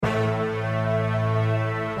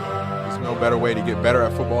better way to get better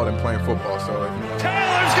at football than playing football. So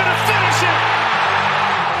Taylor's going to finish it!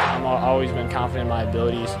 I've always been confident in my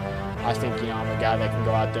abilities. I think, I'm a guy that can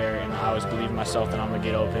go out there, and I always believe in myself that I'm going to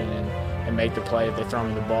get open and make the play if they throw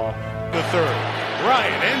me the ball. The third.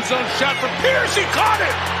 Ryan, end zone shot for Pierce. He caught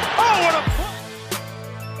it! Oh, what a play!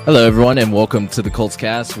 Hello, everyone, and welcome to the Colts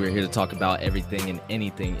Cast. We're here to talk about everything and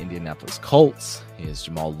anything Indianapolis Colts. He is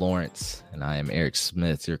Jamal Lawrence, and I am Eric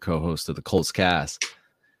Smith, your co-host of the Colts Cast.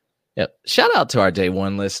 Yep. Shout out to our Day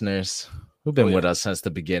One listeners who've been with us since the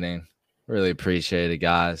beginning. Really appreciate it,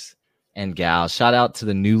 guys and gals. Shout out to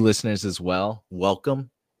the new listeners as well. Welcome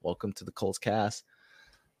to the Colts Cast.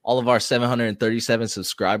 All of our 737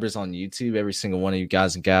 subscribers on YouTube, every single one of you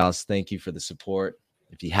guys and gals, thank you for the support.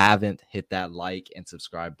 If you haven't, hit that like and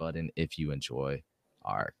subscribe button if you enjoy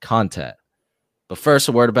our content. But first,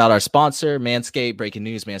 a word about our sponsor, Manscaped. Breaking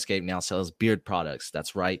news, Manscaped now sells beard products.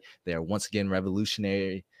 That's right. They are once again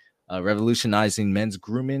revolutionizing men's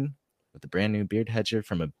grooming with the brand new Beard Hedger.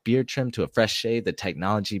 From a beard trim to a fresh shave, the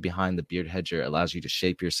technology behind the Beard Hedger allows you to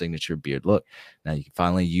shape your signature beard look. Now you can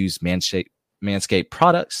finally use Manscaped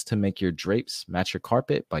products to make your drapes match your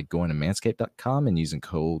carpet by going to manscaped.com and using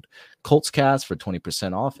code ColtsCast for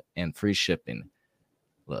 20% off and free shipping.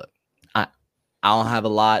 Look, I don't have a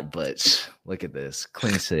lot, but look at this.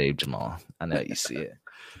 Clean shave, Jamal. I know you see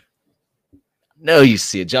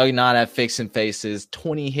it. Juggernaut at Fixing Faces,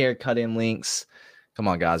 20 haircut-in links. Come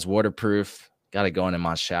on, guys. Waterproof. Got it going in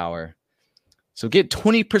my shower. So get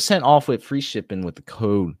 20% off with free shipping with the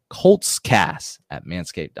code ColtsCast at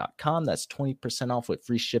manscaped.com. That's 20% off with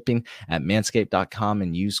free shipping at manscaped.com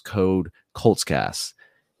and use code ColtsCast.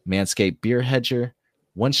 Manscaped Beard Hedger,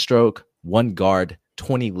 one stroke, one guard,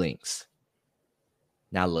 20 links.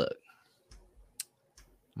 Now look,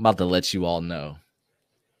 I'm about to let you all know.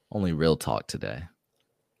 Only real talk today.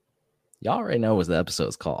 Y'all already know what the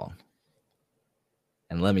episode's called.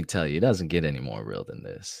 And let me tell you, it doesn't get any more real than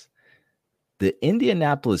this. The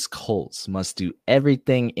Indianapolis Colts must do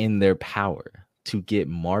everything in their power to get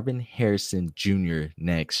Marvin Harrison Jr.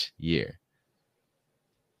 next year.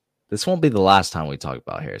 This won't be the last time we talk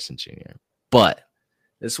about Harrison Jr., but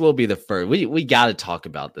this will be the first. We got to talk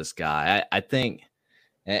about this guy. I think,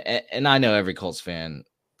 and I know every Colts fan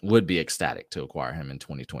would be ecstatic to acquire him in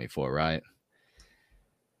 2024, right?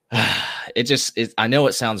 I know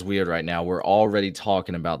it sounds weird right now. We're already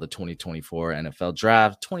talking about the 2024 NFL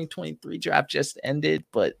draft. 2023 draft just ended,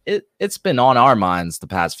 but it's been on our minds the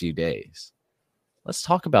past few days. Let's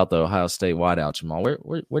talk about the Ohio State wideout, Jamal.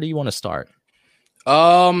 Where do you want to start?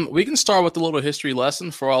 We can start with a little history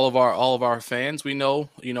lesson for all of our fans. We know,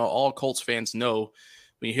 all Colts fans know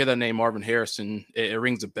when you hear that name Marvin Harrison, it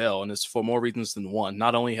rings a bell, and it's for more reasons than one.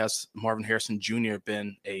 Not only has Marvin Harrison Jr.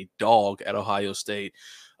 been a dog at Ohio State,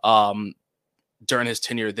 during his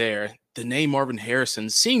tenure there, the name Marvin Harrison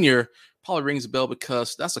Sr. probably rings a bell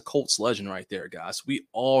because that's a Colts legend right there, guys. We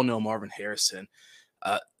all know Marvin Harrison.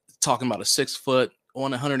 Talking about a 6 foot,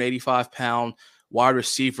 185-pound wide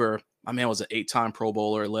receiver. My man was an 8-time Pro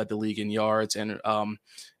Bowler, led the league in yards and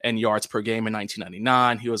yards per game in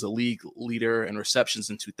 1999. He was a league leader in receptions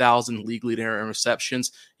in 2000, league leader in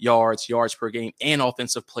receptions, yards per game, and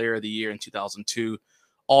Offensive Player of the Year in 2002.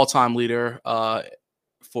 All-time leader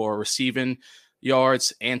for receiving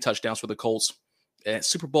yards and touchdowns for the Colts.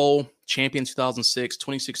 Super Bowl champion 2006,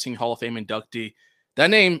 2016 Hall of Fame inductee. That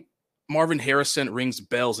name, Marvin Harrison, rings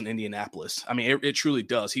bells in Indianapolis. I mean, it truly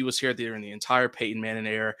does. He was here during the entire Peyton Manning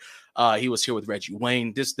era. He was here with Reggie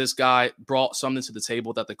Wayne. This guy brought something to the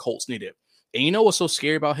table that the Colts needed. And you know what's so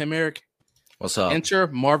scary about him, Eric? What's up? Enter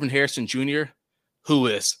Marvin Harrison Jr., who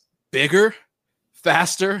is bigger,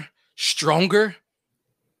 faster, stronger,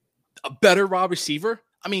 a better wide receiver.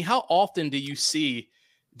 I mean, how often do you see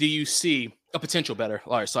a potentially better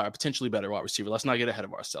wide receiver? Let's not get ahead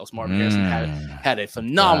of ourselves. Marvin Harrison had a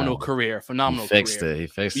phenomenal career. He fixed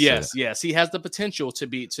it. Yes. He has the potential to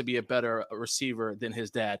be a better receiver than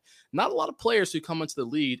his dad. Not a lot of players who come into the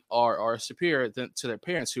league are superior to their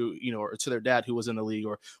parents who, or to their dad who was in the league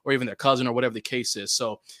or even their cousin or whatever the case is.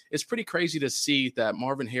 So it's pretty crazy to see that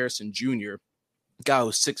Marvin Harrison Jr., guy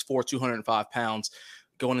who's 6'4", 205 pounds,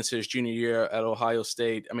 going into his junior year at Ohio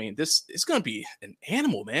State. I mean, this is going to be an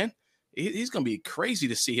animal, man. He's going to be crazy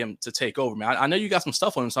to see him to take over, man. I know you got some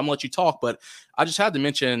stuff on him, so I'm going to let you talk, but I just had to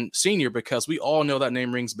mention Senior because we all know that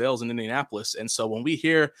name rings bells in Indianapolis. And so when we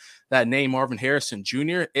hear that name, Marvin Harrison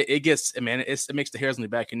Jr., it makes the hairs on the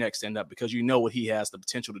back of your neck stand up because you know what he has the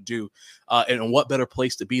potential to do. And what better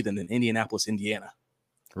place to be than in Indianapolis, Indiana?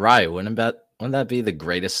 Right. Wouldn't that be the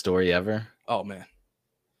greatest story ever? Oh, man.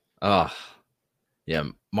 Oh, yeah.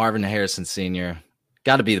 Marvin Harrison Sr.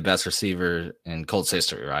 got to be the best receiver in Colts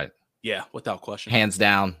history, right? Yeah, without question. Hands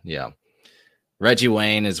down. Yeah. Reggie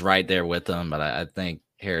Wayne is right there with them, but I think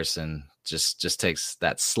Harrison just takes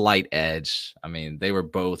that slight edge. I mean, they were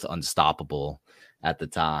both unstoppable at the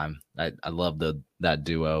time. I love that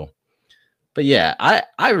duo. But yeah,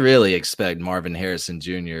 I really expect Marvin Harrison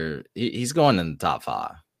Jr. He's going in the top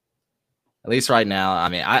 5. At least right now. I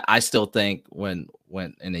mean, I still think when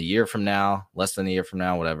in a year from now, less than a year from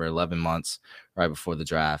now, whatever, 11 months right before the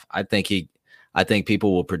draft, I think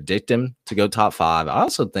people will predict him to go top 5. I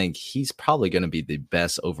also think he's probably going to be the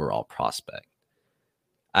best overall prospect.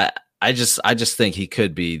 I just think he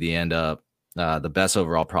could be the best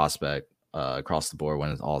overall prospect across the board when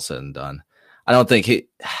it's all said and done.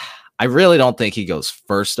 I really don't think he goes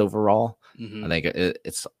first overall. I think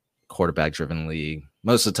it's quarterback driven league.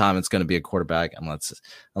 Most of the time it's going to be a quarterback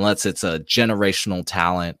unless it's a generational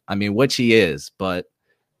talent. I mean, which he is, but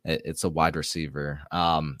it's a wide receiver.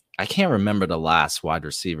 I can't remember the last wide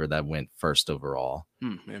receiver that went first overall.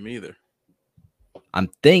 Yeah, me either. I'm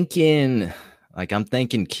thinking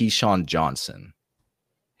Keyshawn Johnson.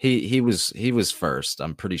 He was first,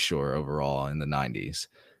 I'm pretty sure, overall in the 90s.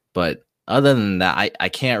 But other than that, I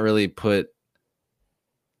can't really put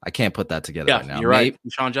that together right now. You're right.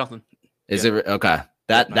 Keyshawn Johnson. Is it okay?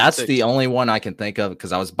 That's the only one I can think of,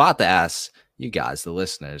 because I was about to ask you guys, the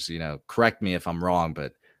listeners, correct me if I'm wrong,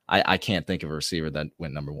 but I can't think of a receiver that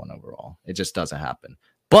went number 1 overall. It just doesn't happen.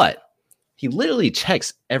 But he literally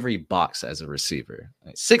checks every box as a receiver.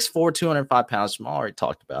 6'4", 205 pounds. Jamal already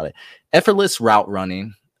talked about it. Effortless route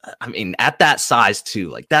running. I mean, at that size too,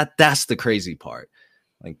 like that's the crazy part.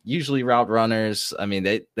 Like usually route runners, I mean,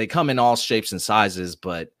 they come in all shapes and sizes,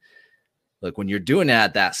 but look, when you're doing it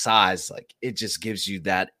at that size, like it just gives you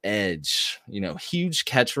that edge, huge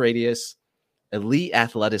catch radius, elite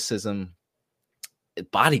athleticism,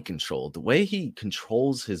 body control. The way he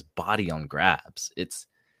controls his body on grabs, it's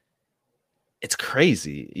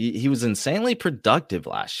crazy. He was insanely productive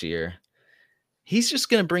last year. He's just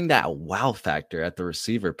going to bring that wow factor at the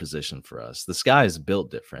receiver position for us. This guy is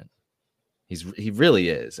built different. He really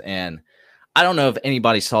is. And I don't know if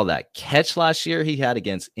anybody saw that catch last year he had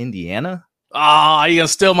against Indiana. Oh, you're gonna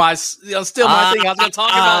steal my thing. I was gonna talk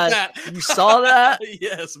about that. You saw that?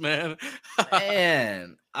 Yes, man.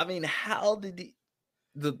 Man, I mean, how did he?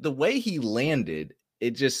 The way he landed,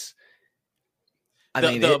 it just.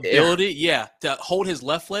 The ability, to hold his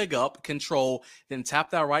left leg up, control, then tap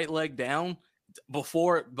that right leg down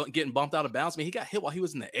before getting bumped out of bounds. I mean, he got hit while he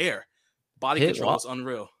was in the air. Body control was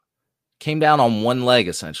unreal. Came down on one leg,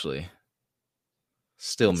 essentially.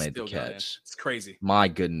 Still made the catch. It's crazy. My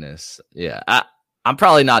goodness. Yeah. I'm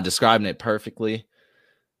probably not describing it perfectly.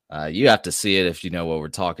 You have to see it if you know what we're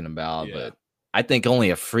talking about. Yeah. But I think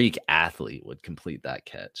only a freak athlete would complete that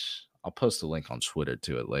catch. I'll post a link on Twitter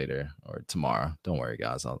to it later or tomorrow. Don't worry,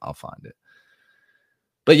 guys. I'll find it.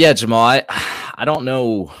 But yeah, Jamal, I don't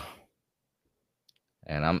know.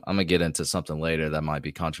 And I'm going to get into something later that might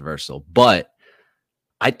be controversial. But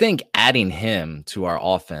I think adding him to our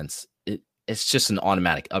offense, it's just an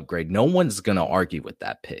automatic upgrade. No one's going to argue with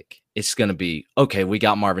that pick. It's going to be, okay, we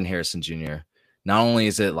got Marvin Harrison Jr. Not only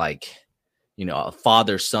is it like, a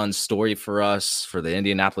father-son story for us, for the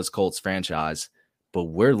Indianapolis Colts franchise, but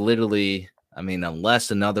we're literally, I mean,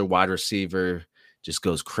 unless another wide receiver just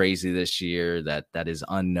goes crazy this year, that is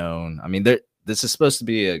unknown. I mean, this is supposed to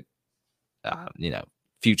be a,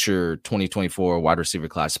 future 2024 wide receiver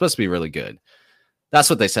class. It's supposed to be really good. That's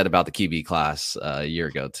what they said about the QB class a year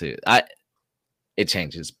ago too. It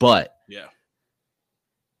changes, but yeah,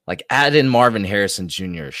 like add in Marvin Harrison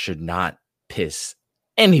Jr. should not piss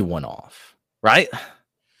anyone off, right?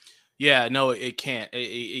 Yeah, no, it can't.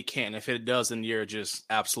 It can't. If it does, then you're just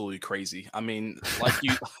absolutely crazy. I mean, it's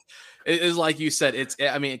like you said.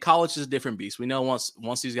 College is a different beast. We know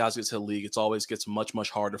once these guys get to the league, it always gets much, much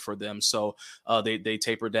harder for them. So they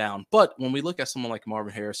taper down. But when we look at someone like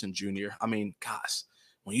Marvin Harrison Jr., I mean, gosh,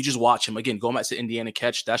 when you just watch him again, going back to Indiana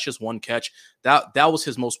catch, that's just one catch. That was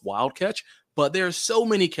his most wild catch. But there's so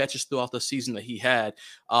many catches throughout the season that he had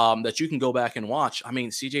that you can go back and watch. I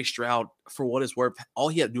mean, C.J. Stroud, for what it's worth, all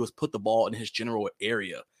he had to do was put the ball in his general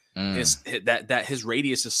area. That his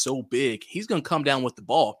radius is so big, he's going to come down with the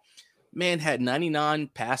ball. Man had 99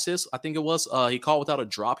 passes, I think it was. He caught without a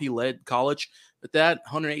drop. He led college with that.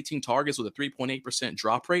 118 targets with a 3.8%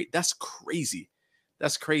 drop rate. That's crazy.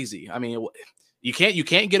 That's crazy. I mean, you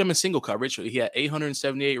can't get him in single coverage. He had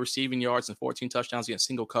 878 receiving yards and 14 touchdowns against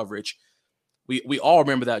single coverage. We all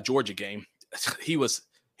remember that Georgia game. He was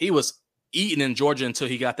eating in Georgia until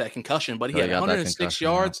he got that concussion, but he had 106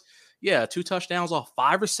 yards. Yeah, 2 touchdowns off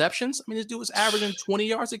 5 receptions. I mean, this dude was averaging 20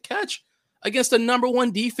 yards a catch against the number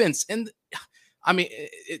 1 defense. And I mean,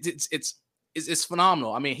 it's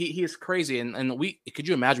phenomenal. I mean, he is crazy, and could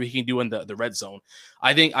you imagine what he can do in the red zone?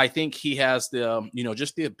 I think he has the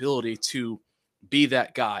just the ability to be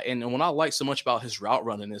that guy. And what I like so much about his route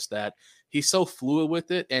running is that he's so fluid with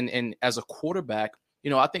it. And as a quarterback,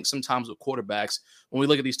 I think sometimes with quarterbacks, when we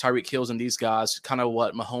look at these Tyreek Hills and these guys, kind of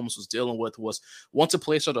what Mahomes was dealing with was once a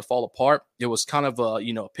play started to fall apart, it was kind of a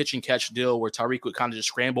pitch and catch deal where Tyreek would kind of just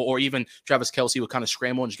scramble, or even Travis Kelce would kind of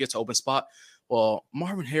scramble and just get to open spot. Well,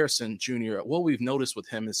 Marvin Harrison Jr., what we've noticed with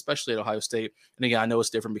him, especially at Ohio State, and again, I know it's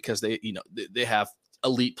different because they have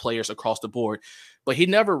elite players across the board, but he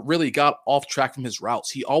never really got off track from his routes.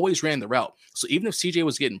 He always ran the route. So even if CJ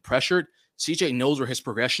was getting pressured, CJ knows where his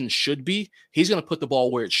progression should be. He's going to put the ball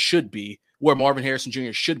where it should be, where Marvin Harrison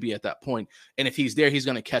Jr. should be at that point. And if he's there, he's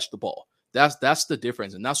going to catch the ball. That's the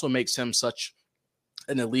difference. And that's what makes him such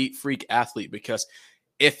an elite freak athlete, because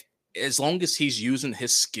as long as he's using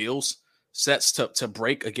his skills sets to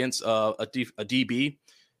break against a DB,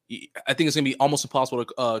 I think it's going to be almost impossible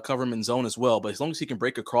to cover him in zone as well. But as long as he can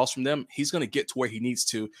break across from them, he's going to get to where he needs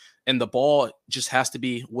to. And the ball just has to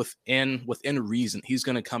be within reason. He's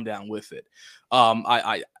going to come down with it.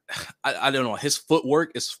 I don't know. His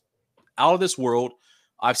footwork is out of this world.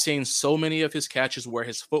 I've seen so many of his catches where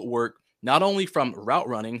his footwork, not only from route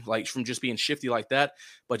running, like from just being shifty like that,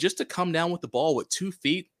 but just to come down with the ball with 2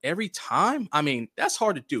 feet every time. I mean, that's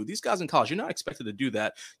hard to do. These guys in college, you're not expected to do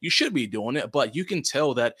that. You should be doing it, but you can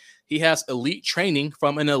tell that he has elite training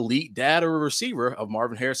from an elite dad or a receiver of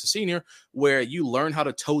Marvin Harrison Sr., where you learn how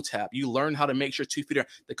to toe tap. You learn how to make sure 2 feet are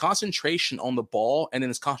the concentration on the ball, and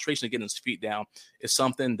then his concentration of getting his feet down is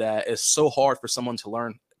something that is so hard for someone to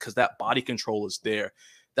learn, because that body control is there.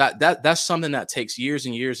 That's something that takes years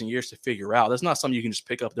and years and years to figure out. That's not something you can just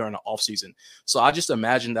pick up during the offseason. So I just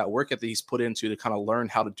imagine that work that he's put into to kind of learn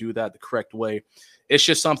how to do that the correct way. It's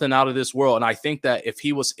just something out of this world. And I think that if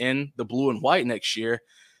he was in the blue and white next year,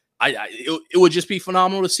 it would just be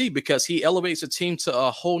phenomenal to see, because he elevates the team to a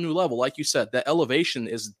whole new level. Like you said, that elevation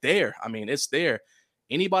is there. I mean, it's there.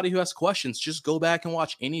 Anybody who has questions, just go back and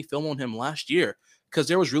watch any film on him last year, because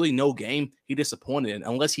there was really no game he disappointed in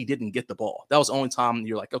unless he didn't get the ball. That was the only time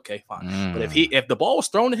you're like, okay, fine. But if the ball was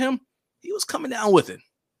thrown to him, he was coming down with it.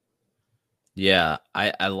 Yeah,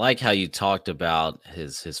 I like how you talked about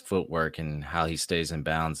his footwork and how he stays in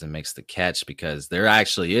bounds and makes the catch, because there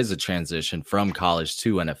actually is a transition from college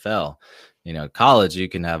to NFL. College, you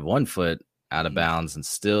can have 1 foot out of bounds and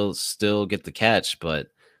still get the catch, but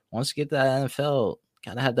once you get to that NFL,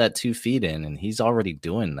 gotta have that 2 feet in, and he's already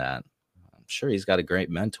doing that. Sure, he's got a great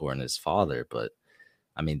mentor in his father, but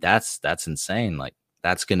I mean, that's insane. Like,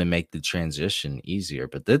 that's going to make the transition easier.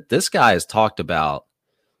 But this guy has talked about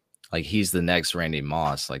like he's the next Randy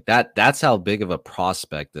Moss. Like that's how big of a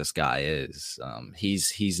prospect this guy is.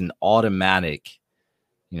 He's an automatic,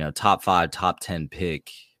 top 5, top 10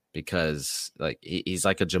 pick, because like he's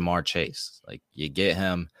like a Jamar Chase. Like, you get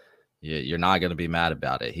him, you're not going to be mad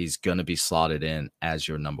about it. He's going to be slotted in as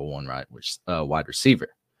your number 1 wide receiver.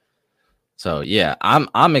 So yeah,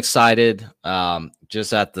 I'm excited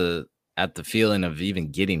just at the feeling of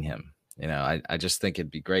even getting him. I just think it'd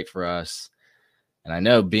be great for us. And I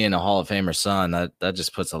know, being a Hall of Famer son, that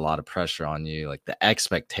just puts a lot of pressure on you, like the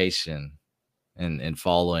expectation in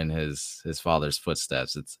following his father's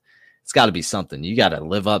footsteps. It's got to be something. You got to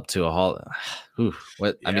live up to a Hall.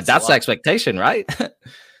 I mean, that's the expectation, right?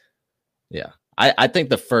 Yeah. I think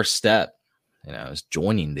the first step, is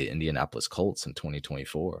joining the Indianapolis Colts in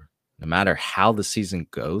 2024. No matter how the season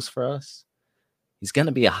goes for us, he's going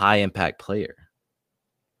to be a high impact player.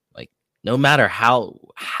 Like, no matter how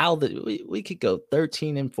we could go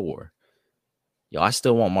 13-4. I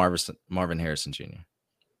still want Marvin Harrison Jr.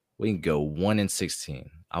 We can go 1-16.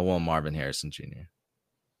 I want Marvin Harrison Jr.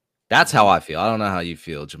 That's how I feel. I don't know how you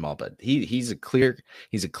feel, Jamal, but he's a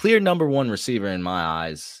clear number 1 receiver in my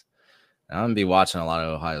eyes. And I'm going to be watching a lot of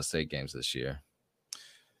Ohio State games this year.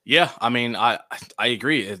 Yeah, I mean, I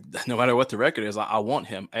agree. No matter what the record is, I want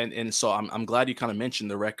him, and so I'm glad you kind of mentioned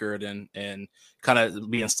the record and kind of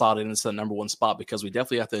being slotted into the number 1 spot, because we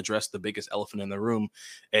definitely have to address the biggest elephant in the room,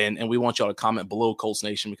 and we want y'all to comment below, Colts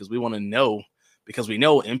Nation, because we want to know, because we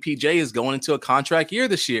know MPJ is going into a contract year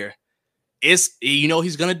this year. He's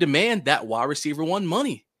going to demand that wide receiver 1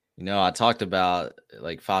 money. I talked about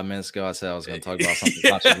like 5 minutes ago. I said I was going to talk about something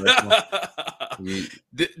controversial. You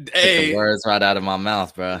took the words right out of my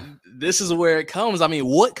mouth, bro. This is where it comes. I mean,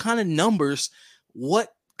 what kind of numbers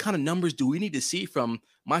do we need to see from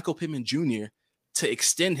Michael Pittman Jr. to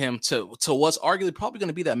extend him to what's arguably probably going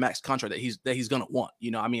to be that max contract that he's going to want.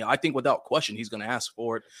 You know, I mean, I think without question he's going to ask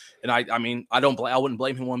for it, and I mean, I wouldn't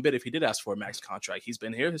blame him one bit if he did ask for a max contract. He's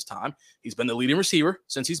been here his time. He's been the leading receiver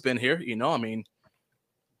since he's been here. You know, I mean,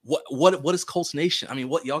 what is Colts Nation? I mean,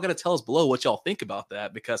 what y'all got to tell us below what y'all think about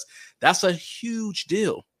that, because that's a huge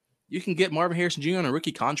deal. You can get Marvin Harrison Jr. on a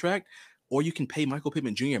rookie contract, or you can pay Michael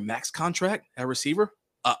Pittman Jr. max contract at receiver.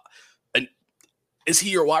 And is he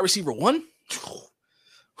your wide receiver one?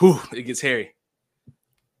 Whew, it gets hairy.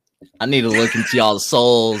 I need to look into y'all's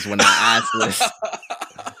souls when I ask this.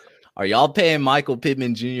 Are y'all paying Michael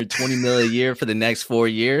Pittman Jr. $20 million a year for the next 4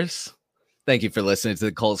 years? Thank you for listening to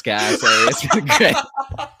the Colts cast. Hey, it's been great.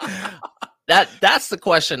 That's the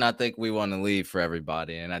question I think we want to leave for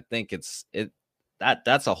everybody, and I think that's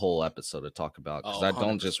a whole episode to talk about, because I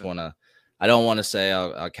don't want to say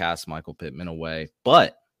I'll cast Michael Pittman away,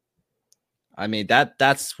 but I mean,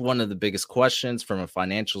 that's one of the biggest questions from a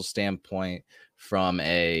financial standpoint, from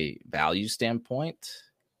a value standpoint.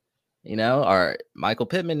 You know, Michael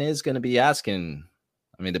Pittman is going to be asking,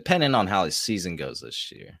 I mean, depending on how his season goes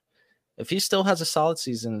this year, if he still has a solid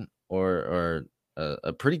season or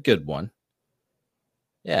a pretty good one,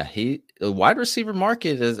 yeah, the wide receiver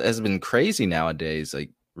market has been crazy nowadays.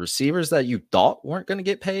 Like, receivers that you thought weren't going to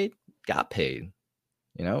get paid got paid.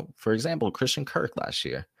 You know, for example, Christian Kirk last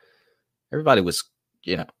year. Everybody was,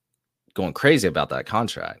 you know, going crazy about that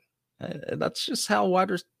contract. That's just how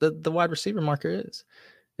the wide receiver market is.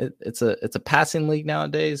 It's a passing league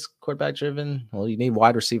nowadays, quarterback driven. Well, you need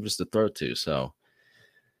wide receivers to throw to. So,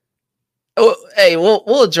 hey,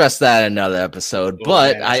 we'll address that in another episode.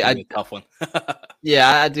 But man, a tough one. Yeah,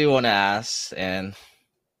 I do want to ask, and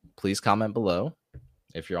please comment below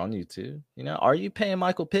if you're on YouTube. You know, are you paying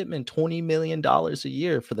Michael Pittman $20 million a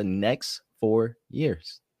year for the next 4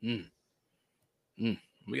 years?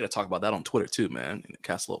 We got to talk about that on Twitter too, man.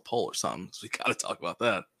 Cast a little poll or something. So we got to talk about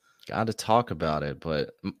that. Got to talk about it.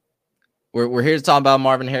 But we're here to talk about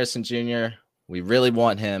Marvin Harrison Jr. We really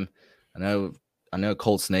want him. I know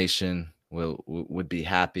Colts Nation would be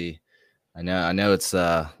happy. I know it's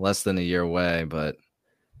less than a year away, but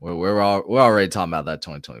we're already talking about that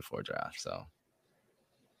 2024 draft. So,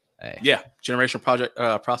 hey, yeah, generation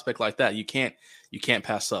prospect like that, you can't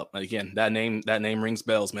pass up. Again, that name rings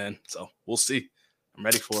bells, man. So we'll see. I'm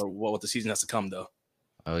ready for what the season has to come, though.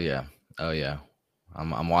 Oh yeah.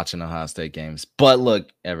 I'm watching Ohio State games. But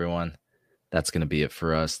look, everyone, that's going to be it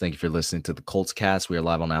for us. Thank you for listening to the Colts Cast. We are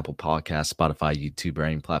live on Apple Podcasts, Spotify, YouTube, or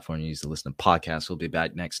any platform you use to listen to podcasts. We'll be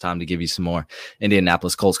back next time to give you some more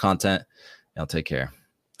Indianapolis Colts content. Y'all take care.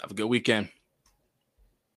 Have a good weekend.